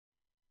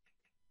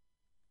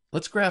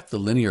Let's graph the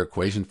linear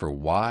equation for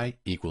y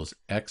equals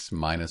x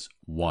minus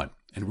 1.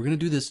 And we're going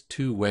to do this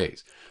two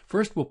ways.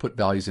 First, we'll put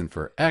values in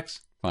for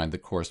x, find the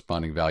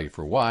corresponding value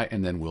for y,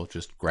 and then we'll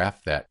just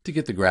graph that to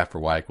get the graph for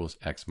y equals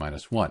x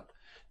minus 1.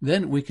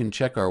 Then we can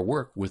check our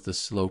work with the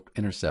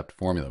slope-intercept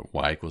formula,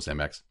 y equals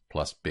mx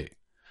plus b.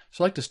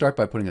 So I like to start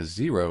by putting a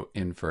 0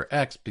 in for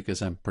x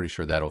because I'm pretty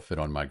sure that'll fit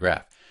on my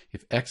graph.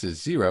 If x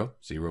is 0,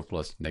 0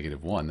 plus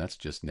negative 1, that's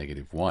just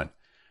negative 1.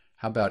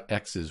 How about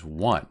x is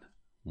 1?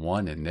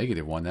 1 and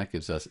negative 1, that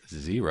gives us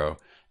 0.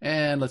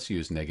 And let's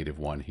use negative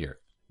 1 here.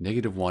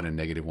 Negative 1 and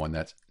negative 1,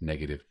 that's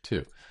negative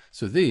 2.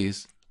 So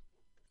these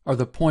are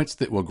the points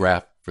that we'll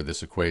graph for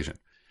this equation.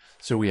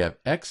 So we have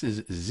x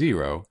is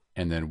 0,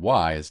 and then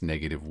y is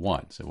negative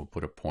 1. So we'll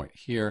put a point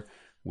here.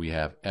 We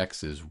have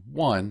x is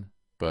 1,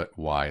 but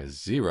y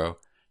is 0.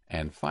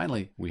 And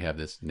finally, we have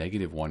this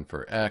negative 1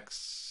 for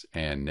x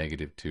and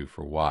negative 2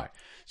 for y.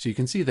 So you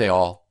can see they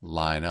all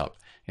line up.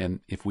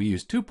 And if we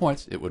use 2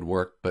 points, it would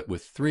work. But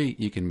with 3,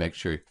 you can make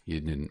sure you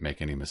didn't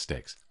make any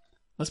mistakes.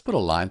 Let's put a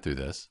line through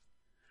this.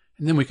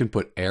 And then we can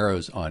put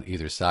arrows on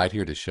either side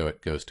here to show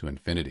it goes to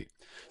infinity.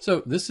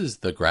 So this is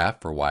the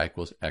graph for y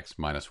equals x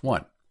minus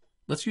 1.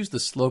 Let's use the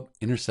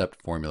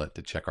slope-intercept formula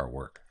to check our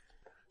work.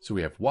 So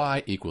we have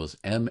y equals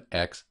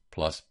mx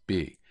plus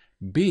b.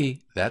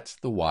 B, that's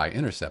the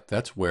y-intercept.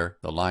 That's where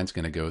the line's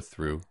going to go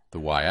through the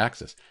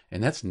y-axis.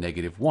 And that's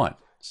negative 1.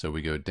 So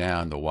we go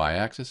down the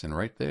y-axis, and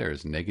right there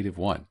is negative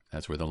 1.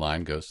 That's where the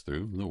line goes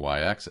through the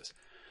y-axis.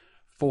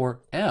 For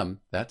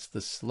m, that's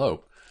the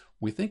slope.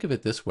 We think of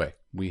it this way.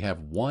 We have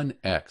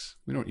 1x.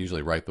 We don't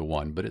usually write the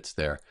 1, but it's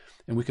there.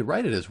 And we could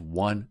write it as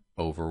 1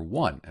 over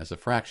 1 as a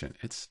fraction.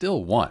 It's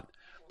still 1.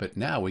 But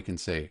now we can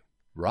say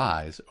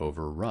rise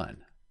over run.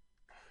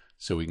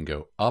 So we can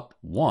go up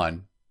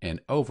 1 and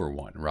over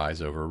 1,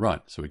 rise over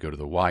run. So we go to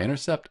the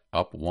y-intercept,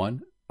 up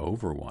 1,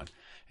 over 1.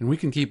 And we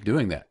can keep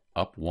doing that,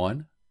 up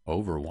 1,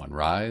 over 1,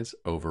 rise,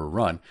 over,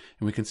 run.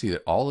 And we can see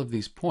that all of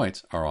these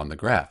points are on the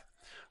graph.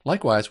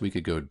 Likewise, we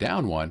could go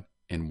down 1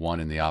 and 1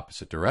 in the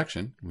opposite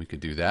direction. We could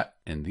do that,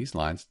 and these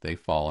lines, they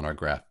fall on our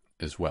graph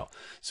as well.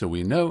 So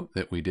we know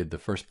that we did the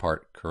first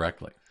part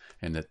correctly,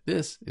 and that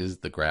this is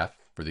the graph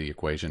for the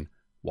equation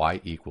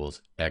y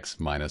equals x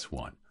minus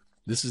 1.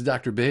 This is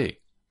Dr. B.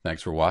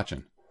 Thanks for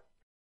watching.